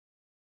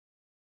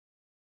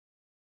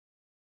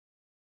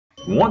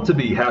Want to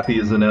be happy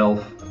as an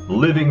elf,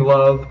 living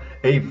love,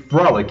 a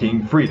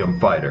frolicking freedom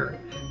fighter?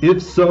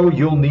 If so,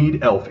 you'll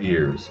need elf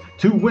ears.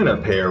 To win a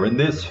pair in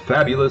this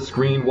fabulous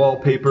screen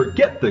wallpaper,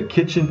 get the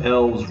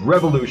Kitchenelves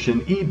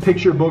Revolution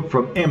e-picture book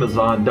from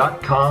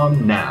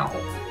Amazon.com now.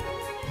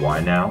 Why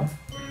now?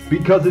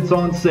 Because it's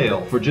on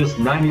sale for just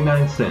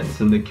 99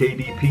 cents in the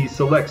KDP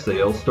Select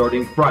Sale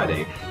starting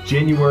Friday,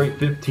 January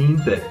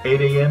 15th at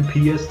 8 a.m.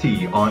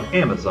 PST on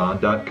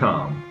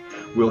Amazon.com.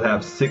 We'll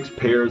have 6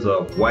 pairs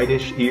of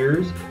whitish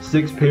ears,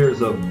 6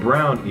 pairs of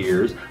brown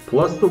ears,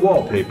 plus the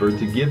wallpaper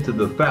to give to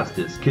the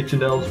fastest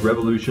Kitchenelves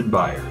Revolution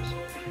buyers.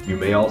 You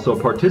may also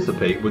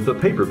participate with the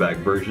paperback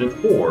version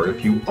or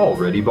if you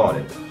already bought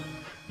it.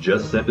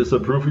 Just send us a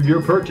proof of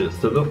your purchase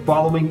to the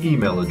following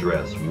email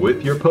address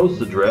with your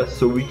post address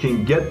so we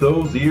can get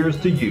those ears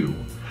to you.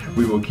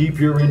 We will keep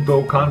your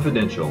info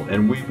confidential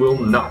and we will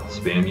not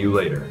spam you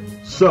later.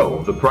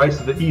 So, the price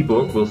of the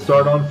ebook will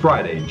start on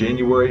Friday,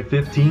 January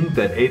 15th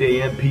at 8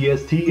 a.m.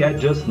 PST at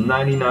just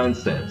 99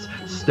 cents,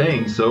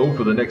 staying so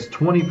for the next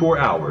 24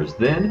 hours,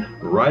 then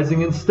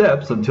rising in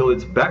steps until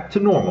it's back to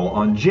normal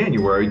on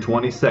January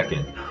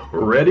 22nd.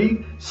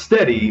 Ready,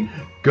 steady,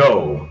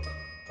 go!